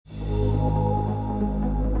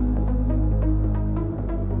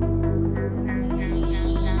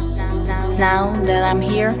Now that I'm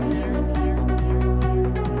here,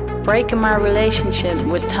 breaking my relationship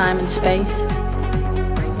with time and space,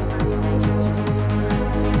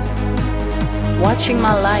 watching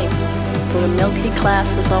my life through the milky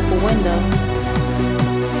glasses of a window.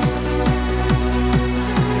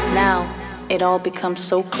 Now it all becomes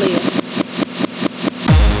so clear.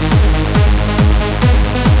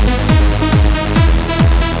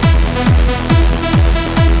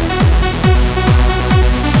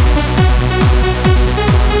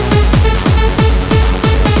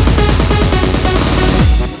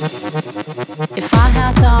 If I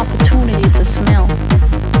had the opportunity to smell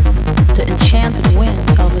the enchanted wind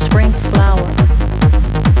of a spring flower,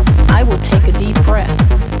 I would take a deep breath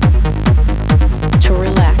to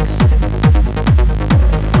relax.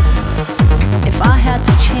 If I had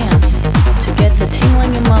the chance to get the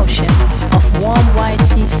tingling emotion of warm white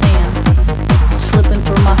sea sand slipping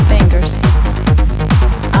through my fingers,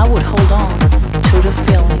 I would hold on to the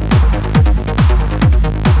feeling.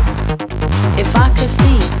 If I could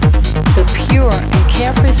see the pure and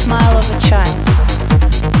carefree smile of a child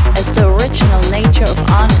as the original nature of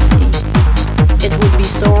honesty, it would be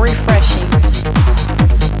so refreshing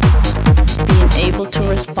being able to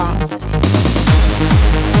respond.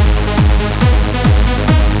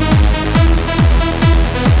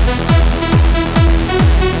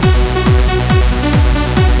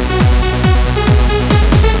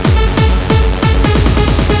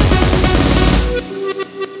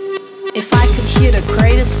 If I could hear the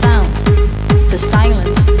greatest sound, the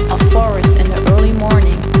silence of forest in the early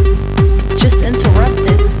morning, just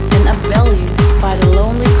interrupted and upvalued by the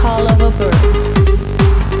lonely call of a bird,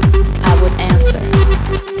 I would answer.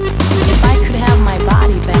 If I could have my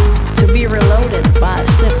body back to be reloaded by a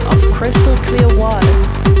sip of crystal clear water,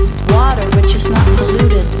 water which is not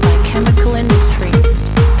polluted by chemical industry,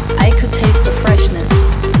 I could taste the freshness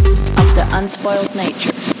of the unspoiled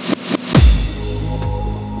nature.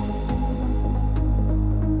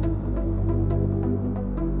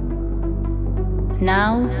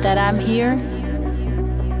 Now that I'm here,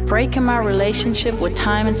 breaking my relationship with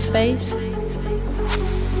time and space,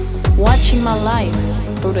 watching my life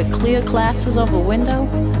through the clear glasses of a window,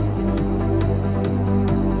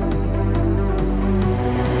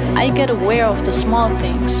 I get aware of the small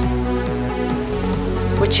things,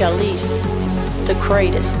 which are least the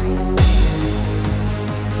greatest.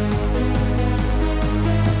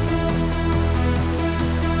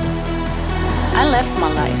 I left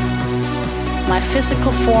my life, my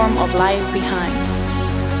physical form of life behind.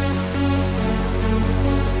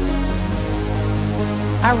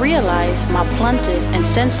 I realized my blunted and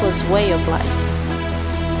senseless way of life.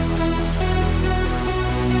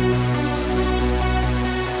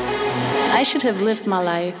 I should have lived my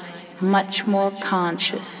life much more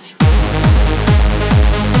conscious.